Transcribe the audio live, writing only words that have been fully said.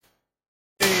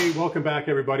Hey, welcome back,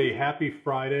 everybody. Happy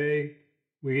Friday.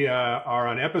 We are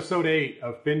on episode 8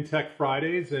 of FinTech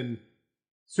Fridays, and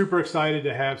super excited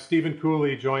to have Stephen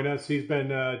Cooley join us. He's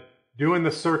been doing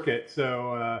the circuit,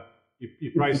 so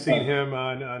you've probably seen him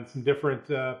on some different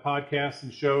podcasts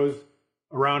and shows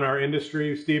around our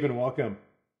industry. Stephen, welcome.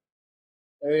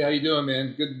 Hey, how you doing,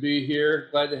 man? Good to be here.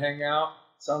 Glad to hang out.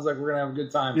 Sounds like we're gonna have a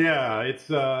good time. Yeah, it's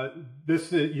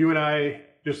you and I.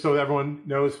 Just so everyone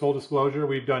knows, full disclosure,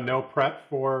 we've done no prep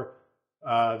for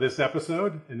this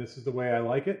episode, and this is the way I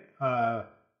like it.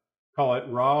 Call it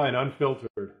raw and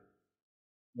unfiltered.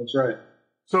 That's right.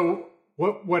 So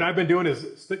what I've been doing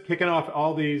is kicking off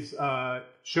all these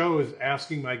shows,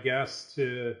 asking my guests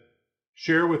to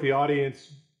share with the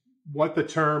audience what the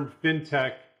term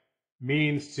fintech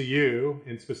means to you,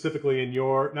 and specifically in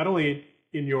your, not only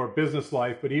in your business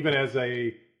life, but even as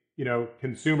a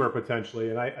consumer potentially.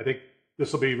 And I think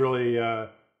this will be really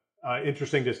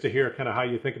interesting just to hear kind of how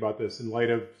you think about this in light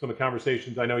of some of the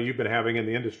conversations I know you've been having in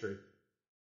the industry.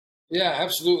 Yeah,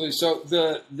 absolutely. So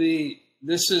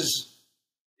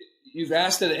you've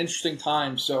asked at an interesting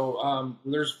time. So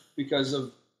there's, because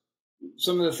of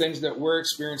some of the things that we're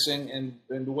experiencing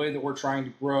and the way that we're trying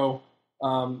to grow,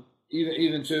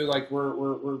 even to like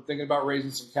we're thinking about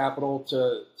raising some capital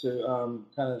to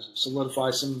kind of solidify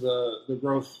some of the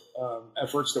growth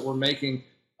efforts that we're making.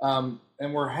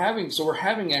 And we're having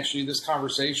actually this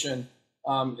conversation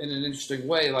in an interesting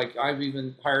way. Like I've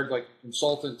even hired like a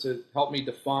consultant to help me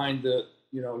define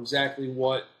exactly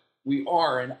what we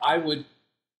are. And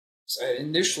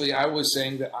initially I was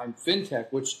saying that I'm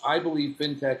fintech, which I believe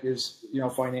fintech is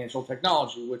financial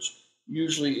technology, which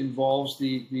usually involves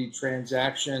the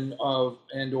transaction of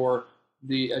or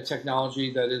the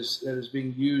technology that is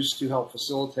being used to help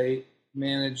facilitate,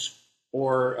 manage,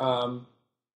 or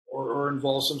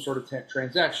involve some sort of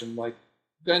transaction. Like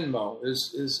Venmo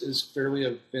is clearly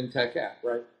a fintech app,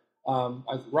 right?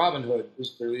 Robinhood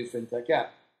is clearly a fintech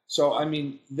app. So I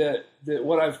mean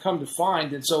what I've come to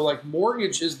find, and so like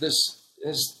mortgage is the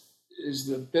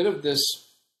bit of this,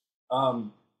 I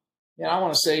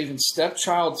want to say even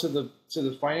stepchild to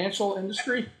the financial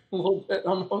industry a little bit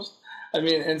almost. I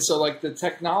mean, and so like the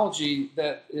technology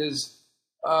that is.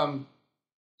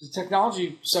 The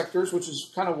technology sectors, which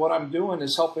is kind of what I'm doing,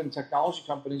 is helping technology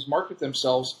companies market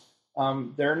themselves.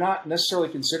 They're not necessarily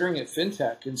considering it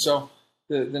fintech, and so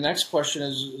the next question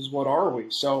is what are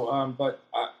we? So,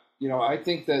 I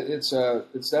think that it's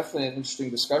definitely an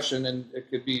interesting discussion, and it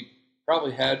could be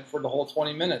probably had for the whole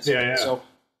 20 minutes. Yeah. So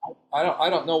I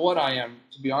don't know what I am,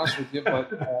 to be honest with you,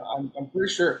 but I'm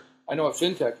pretty sure I know what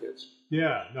fintech is.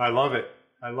 Yeah, no, I love it,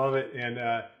 and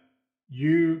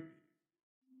you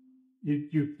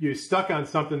stuck on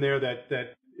something there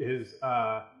that is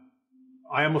I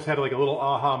almost had like a little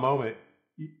aha moment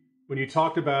when you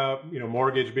talked about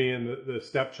mortgage being the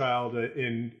stepchild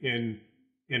in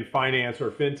finance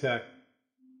or fintech.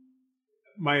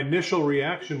 My initial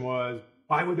reaction was,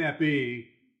 why would that be?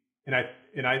 And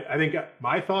I think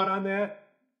my thought on that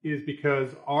is because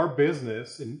our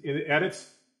business and at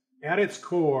its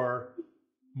core,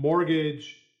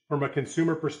 mortgage from a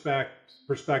consumer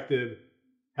perspective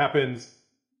happens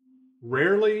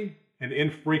rarely and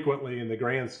infrequently in the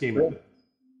grand scheme of things.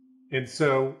 And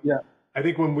so I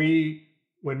think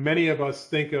when many of us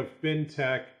think of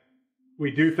fintech,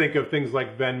 we do think of things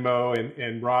like Venmo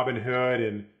and Robinhood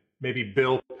and maybe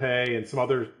bill pay and some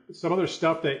other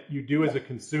stuff that you do as a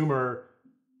consumer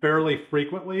fairly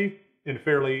frequently and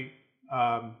fairly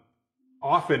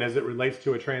often as it relates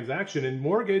to a transaction. And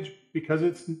mortgage, because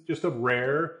it's just a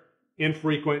rare,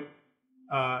 infrequent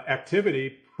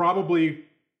activity, probably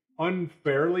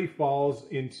unfairly falls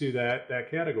into that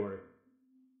category.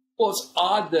 Well, it's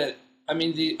odd that, I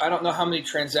don't know how many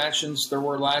transactions there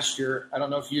were last year. I don't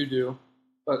know if you do,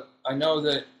 but I know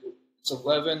that it's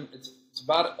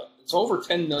over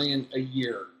 10 million a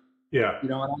year. Yeah.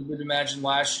 And I would imagine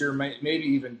last year maybe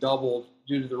even doubled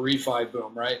due to the refi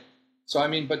boom, right? So,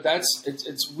 but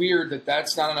it's weird that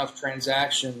that's not enough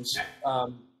transactions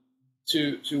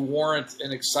to warrant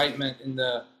an excitement in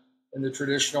the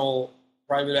traditional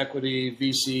private equity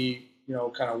VC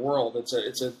kind of world.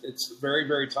 It's very,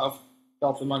 very tough to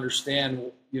help them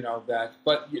understand that.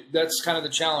 But that's kind of the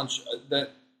challenge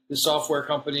that the software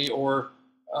company or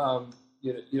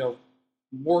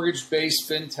mortgage-based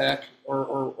fintech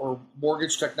or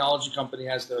mortgage technology company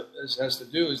has to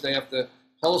do is they have to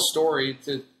tell a story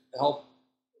to help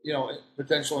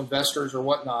potential investors or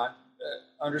whatnot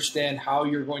understand how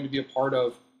you're going to be a part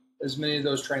of as many of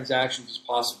those transactions as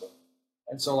possible.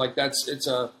 And so like it's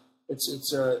an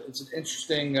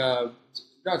interesting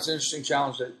it's an interesting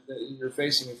challenge that you're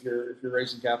facing if you're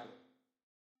raising capital.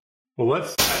 Well,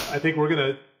 I think we're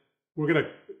gonna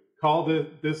call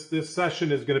this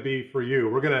session is gonna be for you.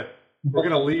 We're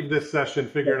gonna leave this session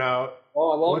figuring out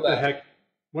what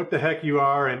the heck you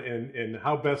are and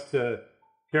how best to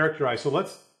characterize. So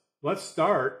let's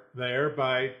start there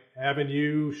by having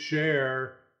you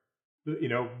share,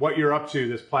 what you're up to,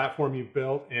 this platform you've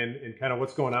built, and kind of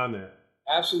what's going on there.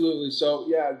 Absolutely. So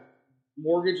yeah,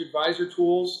 Mortgage Advisor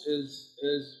Tools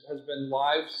has been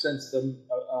live since the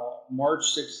March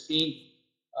 16th.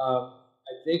 I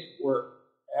think we're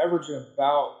averaging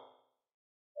about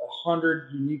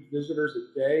 100 unique visitors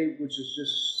a day, which is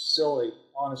just silly,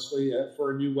 honestly,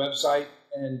 for a new website.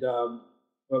 And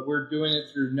but we're doing it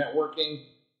through networking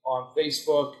on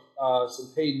Facebook,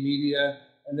 some paid media,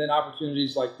 and then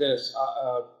opportunities like this.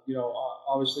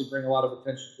 Obviously bring a lot of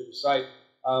attention to the site.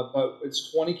 But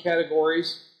it's 20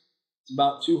 categories. It's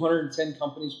about 210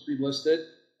 companies pre-listed,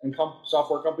 and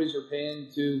software companies are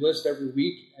paying to list every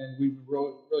week. And we're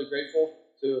really, really grateful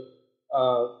to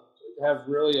have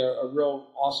really a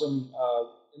real awesome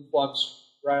influx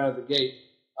right out of the gate.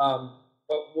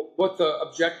 But what the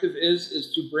objective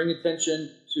is to bring attention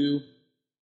to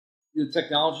the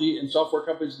technology and software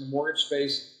companies in the mortgage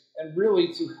space, and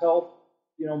really to help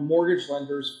mortgage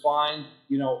lenders find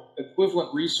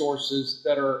equivalent resources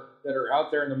that are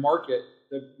out there in the market.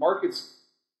 The market's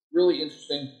really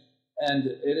interesting, and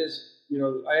it is.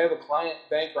 I have a client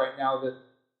bank right now that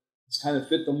has kind of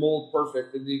fit the mold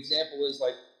perfect. And the example is,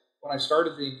 like, when I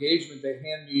started the engagement, they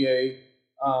hand me an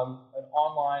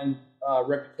online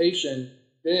reputation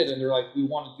bid, and they're like, "We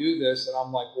want to do this," and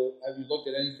I'm like, "Well, have you looked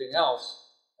at anything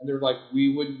else?" And they're like,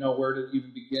 "We wouldn't know where to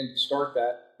even begin to start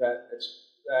that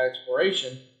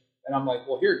exploration." And I'm like,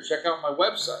 "Well, here, check out my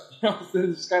website."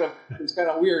 It's kind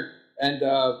of weird.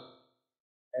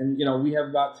 And we have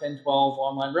about 10, 12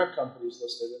 online rep companies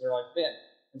listed, and they're like, "Man."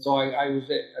 And so I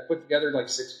put together like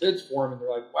 6 bids for them, and they're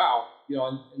like, "Wow,"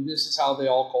 and this is how they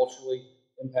all culturally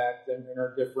impact and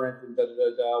are different, and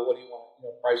what do you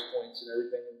want, price points and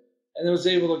everything. And I was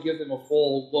able to give them a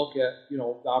full look at,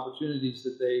 the opportunities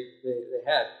that they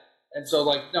had. And so,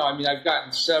 I've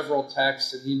gotten several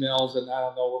texts and emails, and I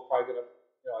don't know, we're probably going to,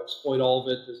 exploit all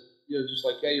of it. Just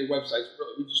like, "Hey, your website's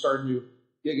really, we just started a new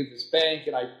gig at this bank,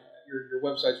 and your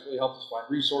website's really helped us find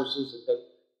resources."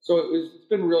 So it's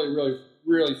been really, really,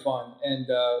 really fun. And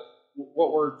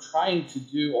what we're trying to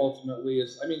do ultimately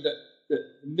is, the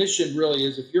mission really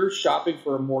is, if you're shopping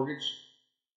for a mortgage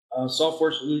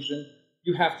software solution,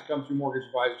 you have to come through Mortgage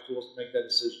Advisor Tools to make that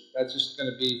decision. That's just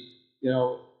going to be,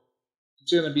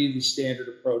 it's going to be the standard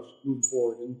approach moving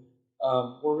forward. And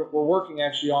we're working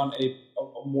actually on a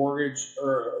mortgage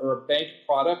or a bank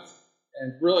product,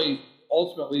 and really,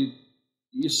 ultimately,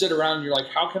 you sit around and you're like,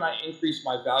 how can I increase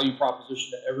my value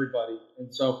proposition to everybody?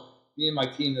 And so me and my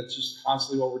team, that's just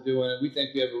constantly what we're doing. And we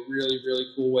think we have a really, really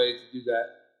cool way to do that,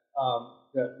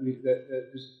 that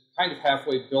is kind of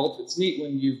halfway built. It's neat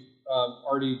when you've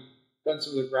already done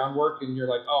some of the groundwork and you're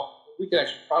like, oh, we can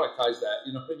actually productize that,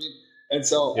 you know what I mean? And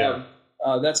so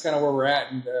that's kind of where we're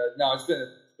at. And no, it's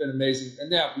been amazing. And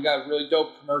yeah, we got a really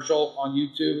dope commercial on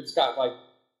YouTube. It's got like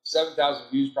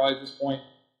 7,000 views probably at this point.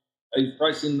 You've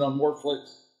probably seen it on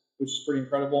Mortflix, which is pretty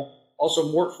incredible. Also,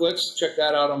 Mortflix, check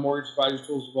that out on Mortgage Advisor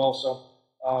Tools as well. So,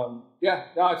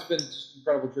 it's been just an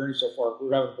incredible journey so far.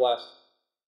 We're having a blast.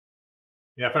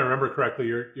 Yeah, if I remember correctly,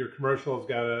 your commercial has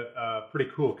got a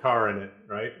pretty cool car in it,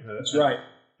 right? That's right.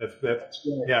 That's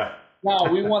right. Yeah.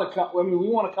 Now we want to come. We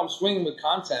want to come swinging with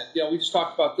content. We just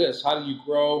talked about this. How do you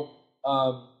grow?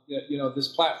 This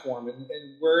platform, and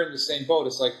we're in the same boat.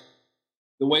 It's like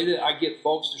the way that I get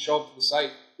folks to show up to the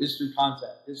site is through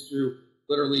content. Is through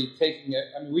literally taking it.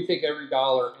 We take every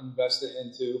dollar, invest it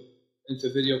into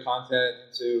video content,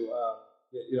 into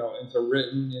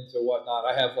written, into whatnot.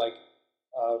 I have I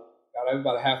have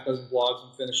about a half dozen blogs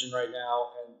I'm finishing right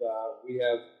now, and we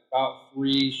have about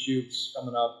 3 shoots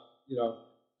coming up.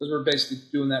 Because we're basically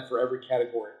doing that for every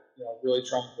category. Really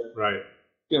trying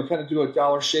to kind of do a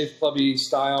Dollar Shave Clubby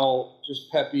style,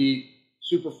 just peppy,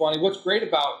 super funny. What's great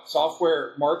about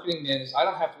software marketing, man, is I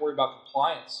don't have to worry about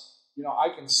compliance. I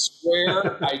can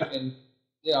swear, I can,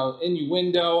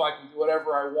 innuendo, I can do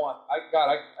whatever I want.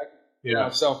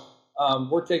 So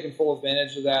we're taking full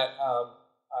advantage of that.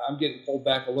 I'm getting pulled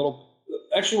back a little.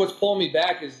 Actually, what's pulling me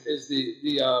back is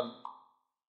the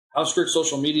how strict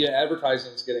social media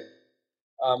advertising is getting.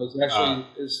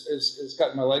 Is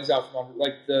cutting my legs out from under.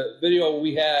 Like the video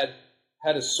we had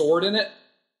a sword in it.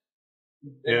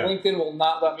 And LinkedIn will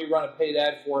not let me run a paid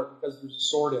ad for it because there's a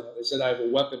sword in it. They said I have a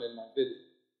weapon in my video.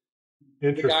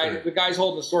 Interesting. The guy's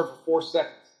holding the sword for 4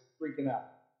 seconds, freaking out,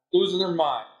 losing their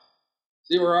minds.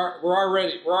 See, we're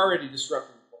already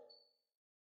disrupting the place.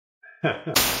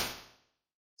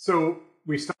 So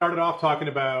we started off talking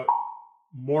about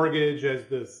mortgage as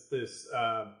this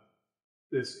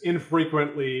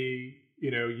infrequently,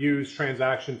 used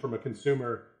transaction from a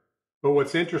consumer. But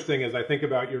what's interesting is I think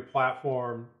about your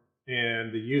platform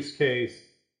and the use case,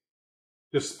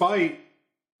 despite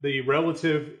the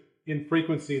relative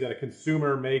infrequency that a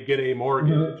consumer may get a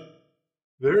mortgage,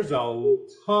 there's a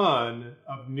ton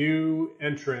of new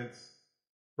entrants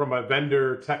from a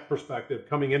vendor tech perspective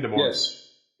coming into mortgage. Yes.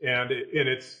 And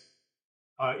it's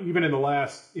even in the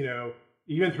last,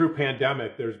 even through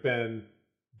pandemic, there's been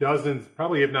dozens,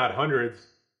 probably if not hundreds,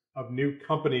 of new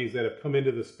companies that have come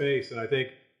into the space. And I think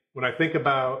when I think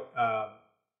about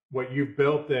what you've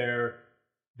built there,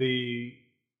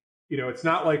 it's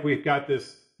not like we've got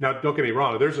this. Now, don't get me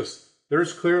wrong.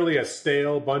 There's clearly a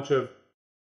stale bunch of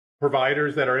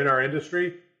providers that are in our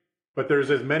industry, but there's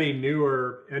as many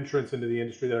newer entrants into the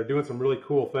industry that are doing some really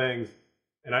cool things.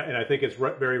 And I think it's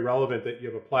very relevant that you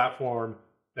have a platform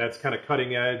that's kind of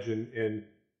cutting edge and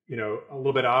a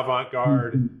little bit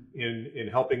avant-garde in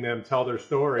helping them tell their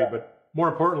story, but more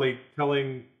importantly,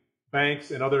 telling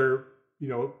banks and other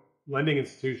lending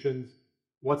institutions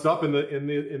what's up in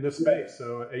this space.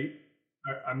 So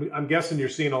I'm guessing you're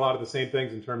seeing a lot of the same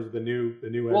things in terms of the new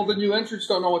entrants. Well, the new entrants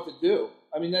don't know what to do.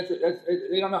 I mean,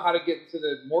 they don't know how to get into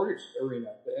the mortgage arena,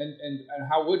 and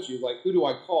how would you? Like, who do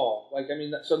I call?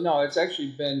 So no, it's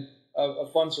actually been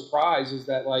a fun surprise. Is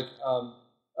that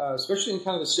especially in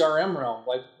kind of the CRM realm,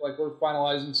 like we're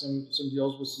finalizing some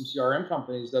deals with some CRM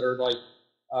companies that are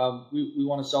we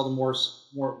want to sell to more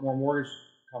mortgage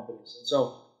companies, and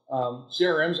so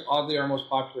CRM's oddly our most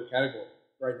popular category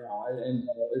right now, and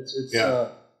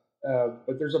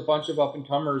but there's a bunch of up and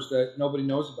comers that nobody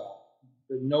knows about.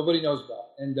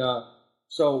 And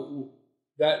so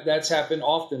that's happened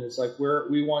often. It's like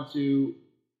we want to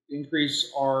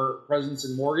increase our presence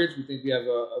in mortgage. We think we have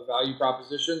a value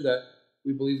proposition that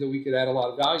we believe that we could add a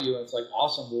lot of value. And it's like,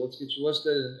 awesome, well, let's get you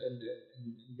listed and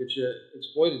get you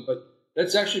exploited. But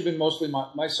that's actually been mostly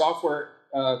my software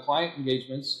client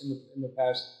engagements in the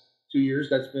past 2 years.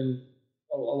 That's been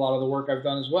a lot of the work I've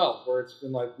done as well, where it's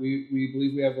been like, we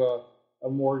believe we have a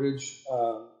mortgage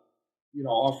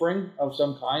offering of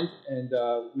some kind, and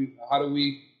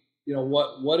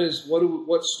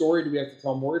what story do we have to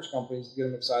tell mortgage companies to get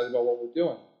them excited about what we're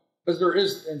doing? Because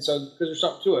there's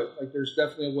something to it. Like, there's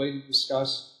definitely a way to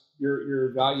discuss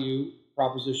your value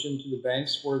proposition to the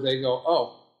banks where they go,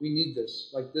 oh, we need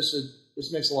this. Like, this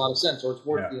makes a lot of sense, or it's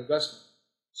worth the investment.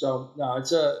 So no,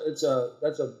 that's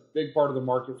a big part of the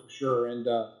market for sure, and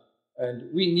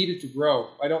we need it to grow.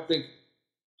 I don't think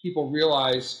people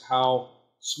realize how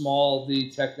small the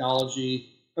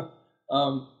technology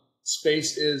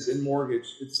space is in mortgage.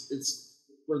 It's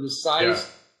for the size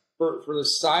for the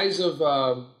size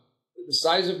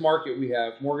of market we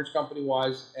have, mortgage company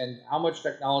wise, and how much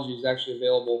technology is actually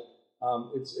available.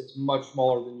 It's much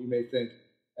smaller than you may think,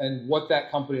 and what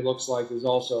that company looks like is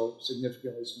also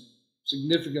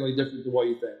significantly different than what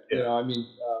you think. I mean,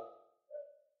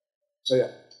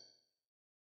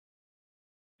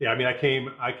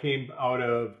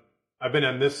 I've been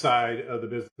on this side of the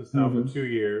business now for 2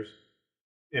 years,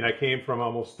 and I came from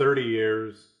almost 30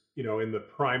 years, in the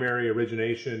primary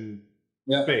origination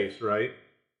space, right?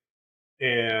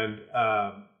 And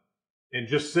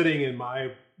just sitting in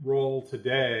my role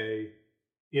today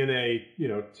in a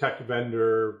tech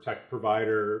vendor, tech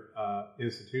provider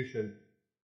institution,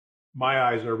 my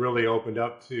eyes are really opened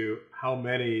up to how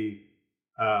many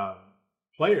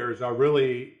players are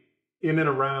really in and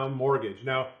around mortgage.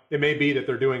 Now, it may be that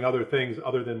they're doing other things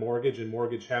other than mortgage, and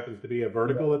mortgage happens to be a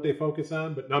vertical that they focus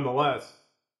on, but nonetheless,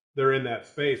 they're in that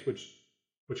space, which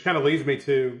kind of leads me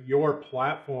to your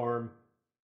platform.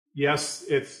 Yes,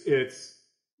 it's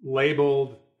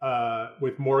labeled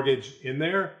with mortgage in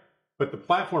there, but the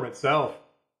platform itself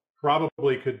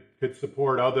probably could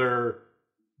support other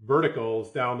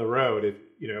verticals down the road, if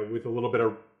with a little bit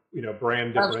of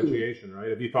brand differentiation. Absolutely. Right?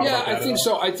 Have you thought about that? Yeah, I think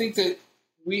so. I think that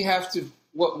we have to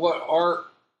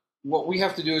what we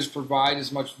have to do is provide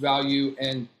as much value,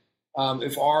 and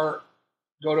if our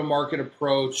go-to-market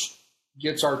approach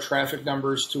gets our traffic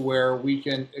numbers to where we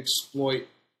can exploit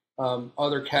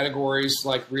other categories,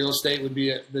 like real estate would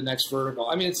be the next vertical.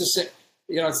 I mean, it's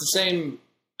the same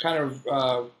kind of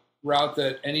route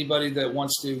that anybody that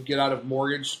wants to get out of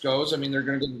mortgage goes. I mean, they're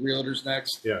going to go to realtors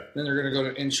next, then they're going to go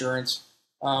to insurance,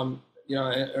 or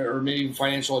maybe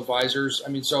financial advisors. I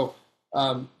mean, so.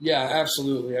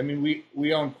 Absolutely. I mean,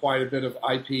 we own quite a bit of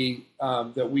IP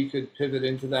that we could pivot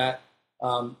into that.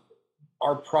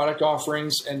 Our product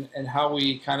offerings and how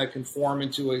we kind of conform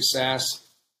into a SaaS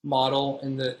model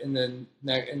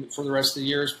for the rest of the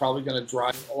year is probably going to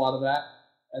drive a lot of that.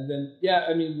 And then, yeah,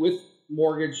 I mean, with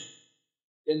mortgage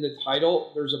in the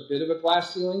title, there's a bit of a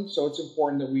glass ceiling, so it's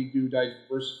important that we do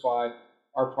diversify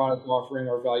our product offering,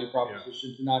 our value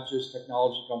proposition to not just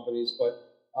technology companies, but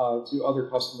to other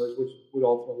customers, which would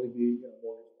ultimately be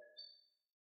mortgage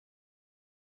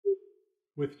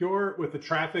banks. With the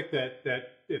traffic that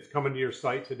it's coming to your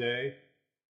site today,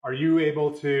 are you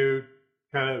able to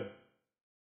kind of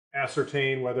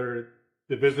ascertain whether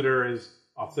the visitor is,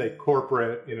 I'll say,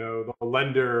 corporate, the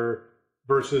lender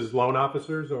versus loan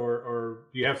officers, or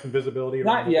do you have some visibility?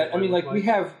 Not yet. I mean,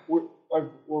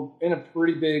 we're in a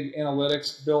pretty big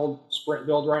analytics sprint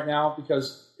build right now,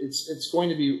 because it's going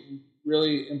to be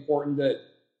really important that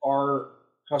our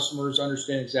customers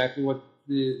understand exactly what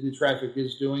the traffic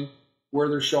is doing, where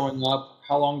they're showing up,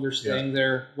 how long they're staying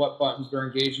there, what buttons they're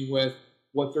engaging with,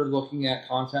 what they're looking at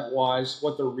content-wise,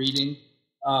 what they're reading.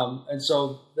 And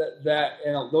so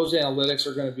those analytics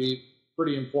are going to be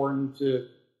pretty important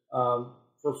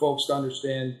for folks to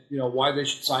understand, why they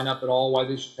should sign up at all, why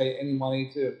they should pay any money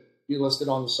to be listed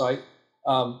on the site.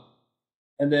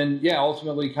 And then,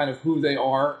 ultimately kind of who they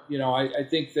are. I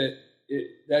think that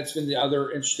that's been the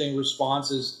other interesting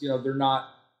response is, they're not,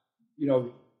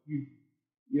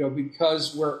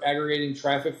 because we're aggregating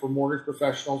traffic for mortgage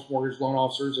professionals, mortgage loan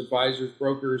officers, advisors,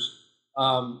 brokers.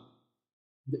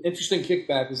 The interesting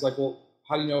kickback is like, well,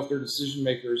 how do you know if they're decision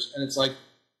makers? And it's like,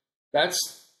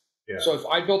 so if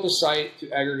I built a site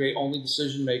to aggregate only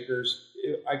decision makers,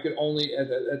 I could only at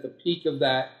the peak of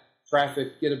that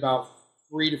traffic get about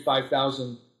 3,000 to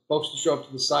 5,000 folks to show up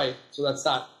to the site. So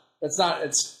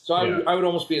I would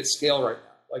almost be at scale right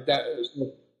now, like that.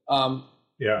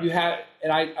 You have,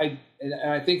 and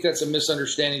I think that's a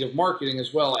misunderstanding of marketing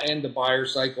as well, and the buyer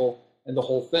cycle and the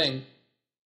whole thing.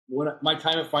 When my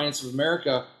time at Finance of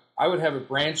America, I would have a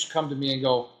branch come to me and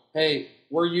go, "Hey,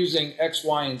 we're using X,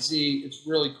 Y, and Z. It's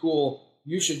really cool.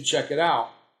 You should check it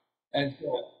out." And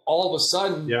all of a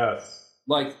sudden,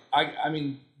 I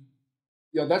mean,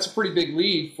 that's a pretty big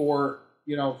lead for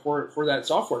that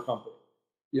software company,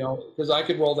 because I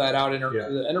could roll that out in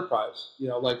the enterprise,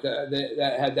 like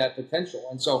that had that potential.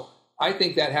 And so I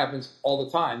think that happens all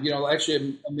the time.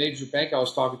 Actually a major bank I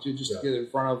was talking to just to get in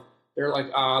front of, they're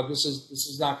like, this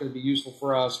is not going to be useful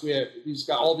for us. We have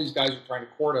all these guys are trying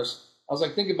to court us. I was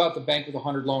like, think about the bank with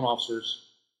 100 loan officers.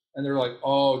 And they're like,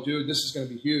 oh, dude, this is going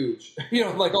to be huge.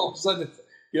 Like all of a sudden,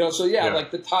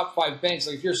 like the top 5 banks,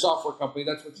 like if you're a software company,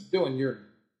 that's what you're doing.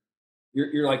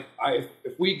 You're like,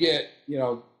 if we get,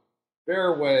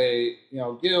 Fairway,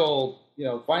 Guild,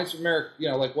 Finance of America,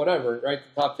 like whatever, right?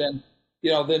 The top 10,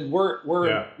 then we're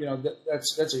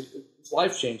it's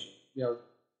life changing,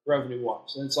 revenue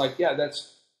wise. And it's like,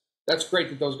 that's great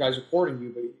that those guys are courting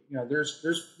you, but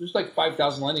there's like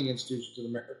 5,000 lending institutions in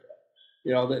America,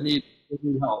 that need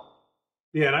help.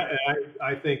 Yeah, and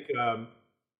I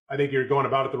think you're going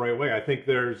about it the right way. I think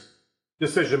there's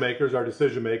decision makers are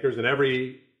decision makers, and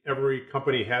every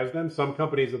company has them. Some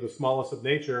companies are the smallest of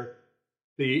nature.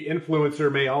 The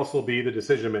influencer may also be the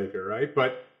decision maker, right?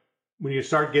 But when you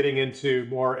start getting into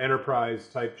more enterprise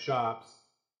type shops,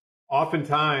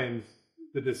 oftentimes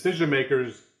the decision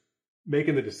makers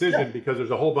making the decision because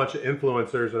there's a whole bunch of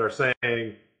influencers that are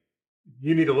saying,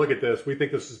 you need to look at this. We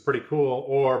think this is pretty cool,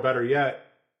 or better yet,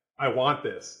 I want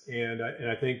this. And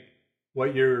I think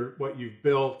what you've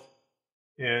built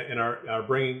and are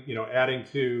bringing, adding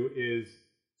to is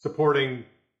supporting,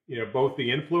 both the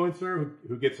influencer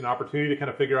who gets an opportunity to kind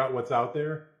of figure out what's out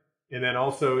there, and then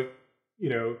also,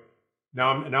 now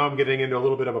I'm getting into a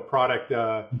little bit of a product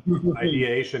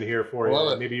ideation here for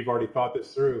you. Maybe you've already thought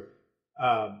this through.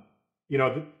 The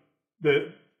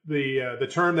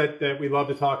term that we love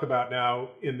to talk about now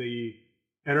in the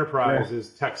enterprise is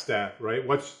tech stack, right?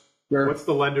 What's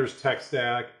the lender's tech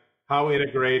stack? How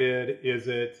integrated is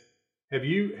it? Have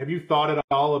you thought at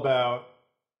all about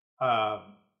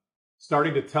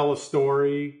starting to tell a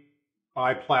story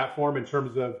by platform in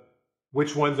terms of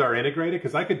which ones are integrated?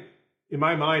 Because in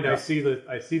my mind, I see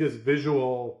this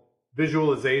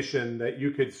visualization that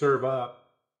you could serve up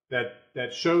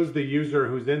that shows the user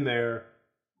who's in there.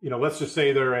 Let's just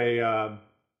say they're a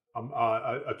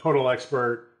total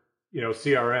expert,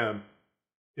 CRM,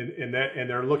 and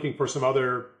they're looking for some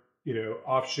other,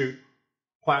 offshoot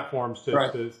platforms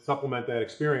to supplement that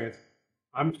experience.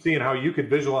 I'm seeing how you could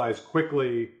visualize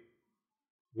quickly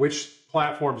which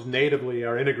platforms natively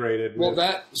are integrated. Well,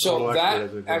 that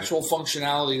actual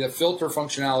functionality, the filter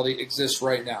functionality, exists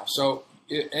right now. So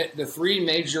the 3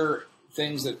 major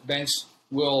things that banks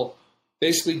will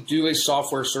basically do a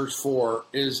software search for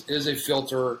is a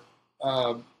filter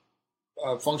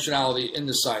functionality in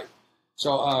the site.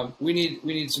 So we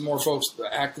need some more folks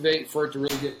to activate for it to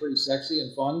really get pretty sexy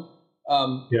and fun.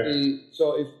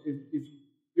 So if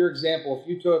your example,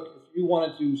 if you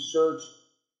wanted to search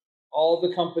all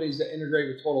the companies that integrate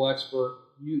with Total Expert,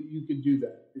 you could do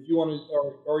that. If you want to,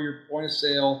 or your point of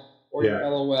sale or your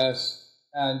LOS,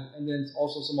 and then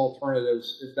also some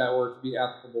alternatives if that were to be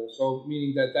applicable. So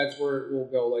meaning that's where it will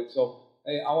go. Like, so,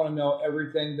 hey, I want to know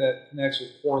everything that connects with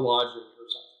CoreLogic or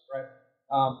something, right?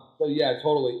 So yeah,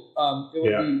 totally.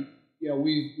 It would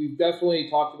be, we've definitely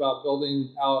talked about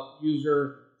building out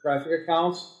user traffic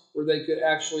accounts where they could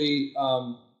actually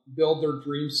build their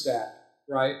dream stack,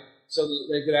 right? So that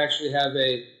they could actually have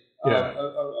an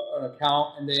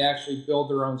account and they actually build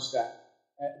their own stack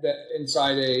that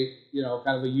inside a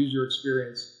kind of a user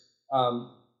experience.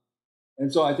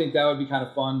 And so I think that would be kind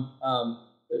of fun.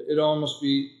 It'd almost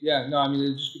be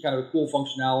it'd just be kind of a cool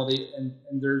functionality, and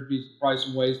there'd be probably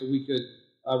some ways that we could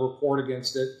report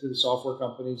against it to the software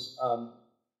companies.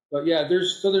 But yeah,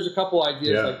 there's a couple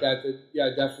ideas like that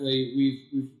definitely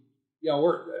we've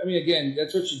again,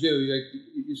 that's what you do.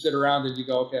 You sit around and you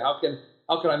go, okay, how can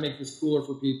I make this cooler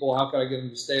for people? How can I get them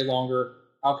to stay longer?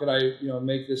 How could I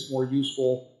make this more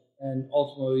useful and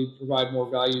ultimately provide more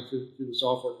value to the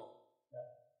software company?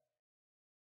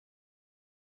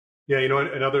 Yeah,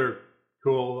 another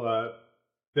cool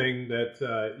thing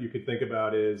that you could think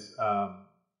about is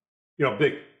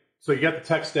big. So you got the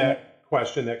tech stack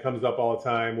question that comes up all the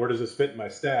time. Where does this fit in my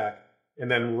stack? And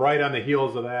then right on the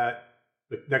heels of that,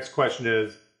 the next question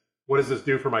is, what does this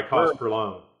do for my cost per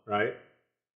loan, right?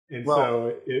 And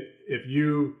so if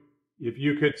you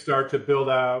could start to build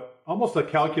out almost a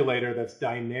calculator that's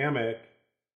dynamic.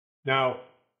 Now,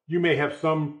 you may have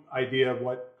some idea of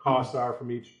what costs are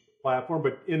from each platform,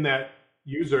 but in that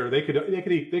user, they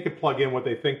could plug in what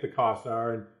they think the costs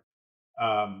are, and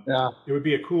it would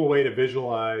be a cool way to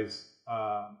visualize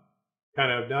kind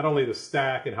of not only the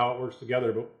stack and how it works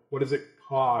together, but what does it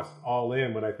cost all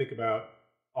in when I think about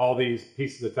all these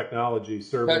pieces of technology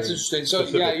serving. That's interesting. So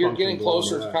yeah, you're getting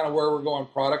closer to kind of where we're going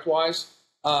product wise.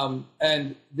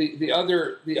 And the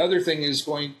other thing is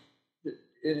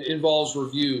it involves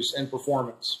reviews and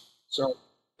performance. So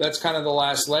that's kind of the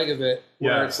last leg of it,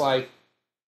 where it's like,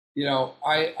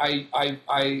 I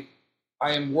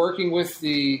am working with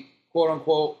the quote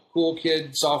unquote cool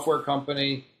kid software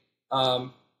company.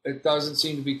 It doesn't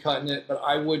seem to be cutting it, but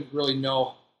I wouldn't really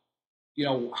know,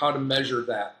 how to measure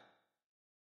that.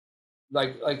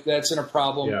 Like that's a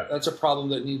problem. Yeah. That's a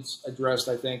problem that needs addressed.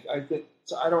 I think I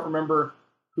don't remember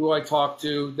who I talked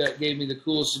to that gave me the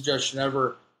coolest suggestion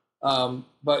ever.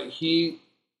 But he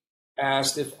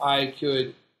asked if I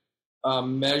could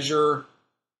measure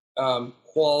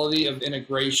quality of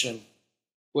integration,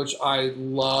 which I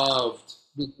loved,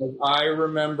 because I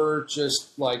remember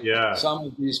just some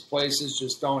of these places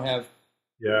just don't have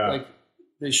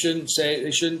they shouldn't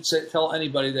tell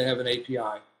anybody they have an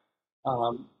API.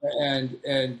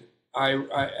 And I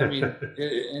mean,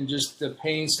 and just the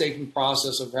painstaking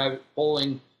process of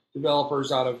pulling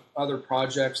developers out of other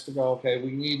projects to go, okay,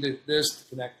 we need this to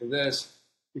connect to this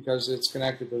because it's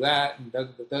connected to that, and and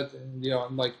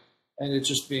it's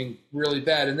just being really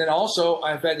bad. And then also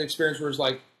I've had the experience where it's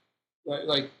like,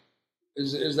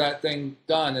 is that thing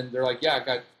done? And they're like, yeah,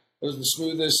 it was the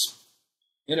smoothest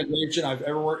integration I've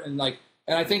ever worked. And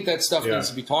and I think that stuff needs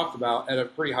to be talked about at a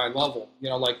pretty high level,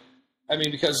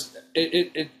 because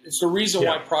it's the reason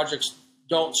why projects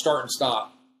don't start and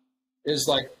stop is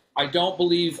I don't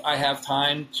believe I have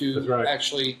time to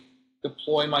actually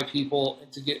deploy my people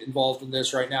to get involved in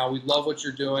this right now. We love what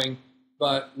you're doing,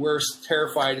 but we're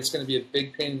terrified it's going to be a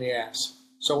big pain in the ass.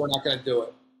 So we're not going to do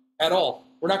it at all.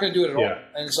 We're not going to do it at all.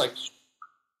 And it's like,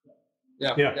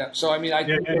 So, I mean,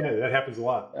 that happens a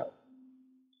lot. Yeah.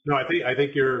 No, I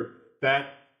think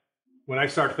when I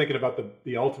start thinking about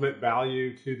the ultimate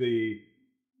value to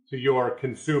your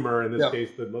consumer, in this case,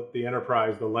 the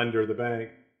enterprise, the lender, the bank,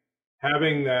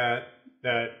 having that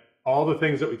all the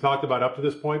things that we talked about up to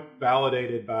this point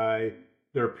validated by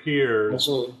their peers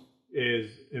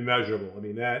is immeasurable. I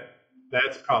mean,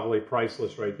 that's probably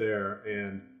priceless right there.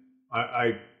 And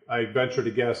I venture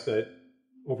to guess that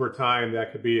over time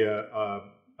that could be a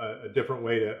different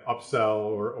way to upsell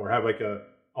or have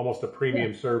almost a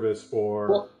premium service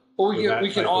for. We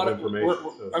can automate.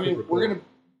 We're going to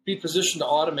be positioned to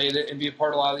automate it and be a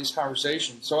part of a lot of these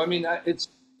conversations. So I mean, it's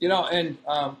and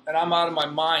I'm out of my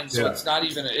mind, so it's not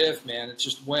even an if, man. It's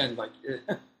just when.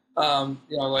 I'm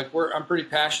pretty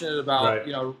passionate about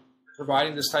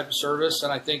providing this type of service,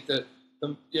 and I think that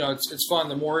it's fun.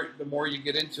 The more you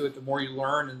get into it, the more you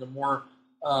learn, and the more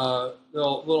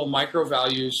little micro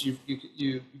values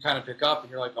you kind of pick up,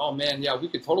 and you're like, oh man, yeah, we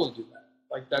could totally do that.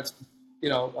 Like that's,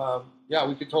 yeah,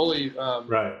 we could totally,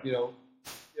 Right.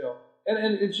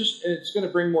 And it's going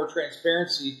to bring more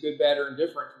transparency, good, bad, or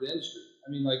indifferent, to the industry. I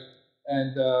mean, like,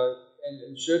 and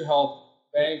it should help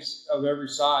banks of every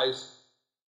size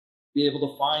be able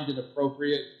to find an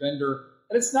appropriate vendor.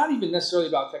 And it's not even necessarily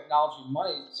about technology and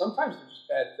money. Sometimes they're just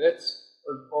bad fits,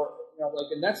 or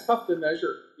and that's tough to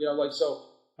measure. So.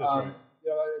 Right.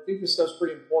 I think this stuff's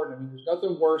pretty important. I mean, there's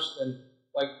nothing worse than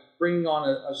like bringing on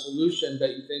a solution that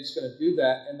you think is going to do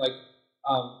that, and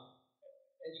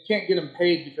and you can't get them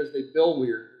paid because they bill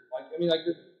weird. You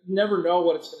never know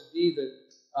what it's going to be that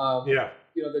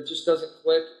that just doesn't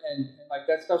click, and like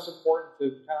that stuff's important to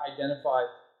kind of identify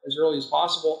as early as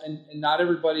possible. And not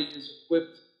everybody is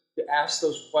equipped to ask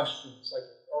those questions,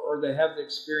 or they have the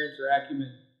experience or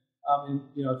acumen,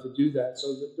 to do that.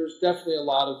 So there's definitely a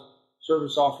lot of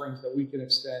service offerings that we can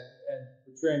extend, and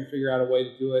we're trying to figure out a way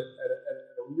to do it at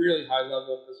a really high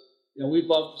level, because we'd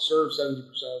love to serve 70%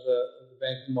 of the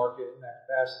banking market in that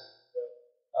capacity,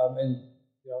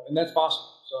 and that's possible.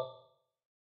 So,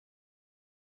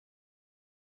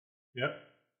 yep,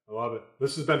 I love it.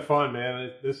 This has been fun,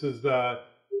 man. This has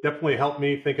definitely helped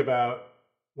me think about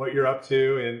what you're up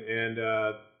to and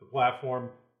the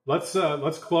platform. Let's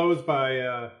close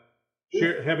by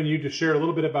having you to share a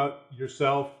little bit about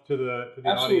yourself to the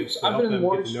audience. I've been in the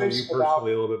mortgage space to know you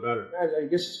personally a little bit better. I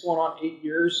guess it's going on 8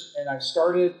 years, and I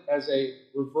started as a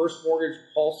reverse mortgage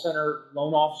call center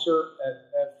loan officer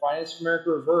at Finance America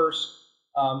Reverse,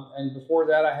 and before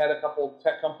that, I had a couple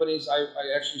tech companies. I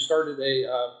actually started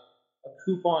a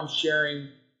coupon sharing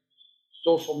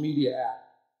social media app,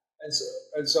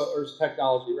 and so or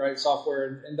technology, right,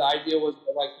 software, and the idea was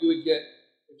like you would get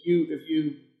if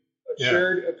you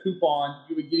shared a coupon,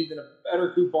 you would get even a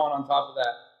better coupon on top of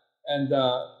that. And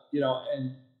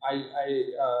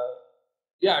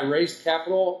I raised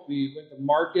capital. We went to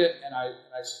market, and I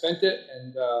spent it,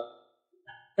 and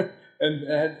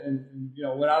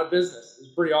went out of business. It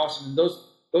was pretty awesome. And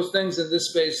those things in this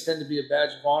space tend to be a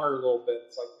badge of honor a little bit.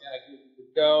 It's like, man, I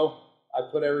could go. I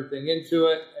put everything into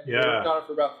it, and we worked on it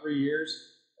for about 3 years,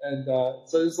 and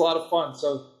so it was a lot of fun.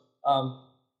 So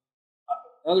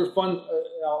another fun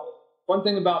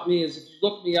thing about me is if you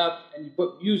look me up and you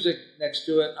put music next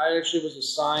to it, I actually was a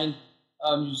signed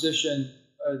musician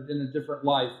in a different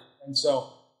life. And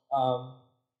so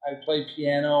I play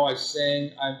piano, I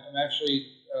sing. I'm actually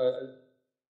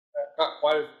got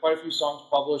quite a few songs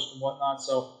published and whatnot.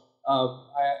 So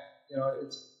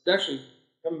it's actually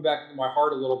coming back into my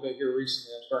heart a little bit here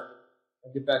recently. I'm starting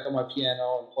to get back on my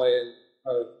piano and play it.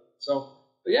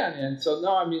 But yeah, man. So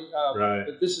no, I mean, right.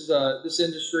 But this is this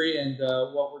industry, and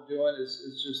what we're doing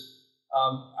is just.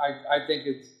 I think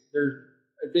it's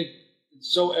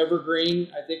so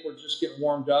evergreen. I think we're just getting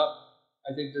warmed up.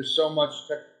 I think there's so much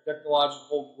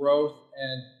technological growth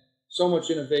and so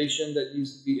much innovation that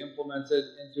needs to be implemented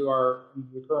into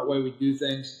the current way we do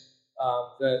things.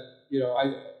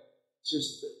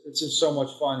 It's just so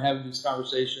much fun having these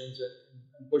conversations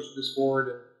and pushing this forward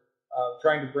and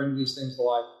trying to bring these things to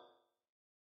life.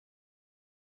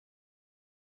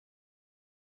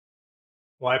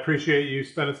 Well, I appreciate you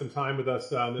spending some time with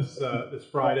us on this this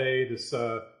Friday, this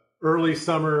early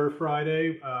summer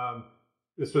Friday.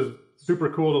 This was super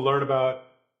cool to learn about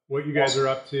what you guys are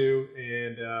up to,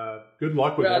 and good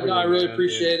luck with everything. I really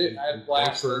appreciate it. I had a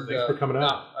blast. Thanks for coming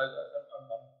out. I'm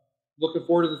looking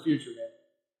forward to the future, man.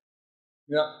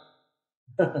 Yeah.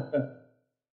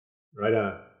 Right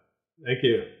on. Thank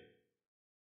you.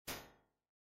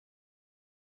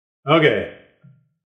 Okay.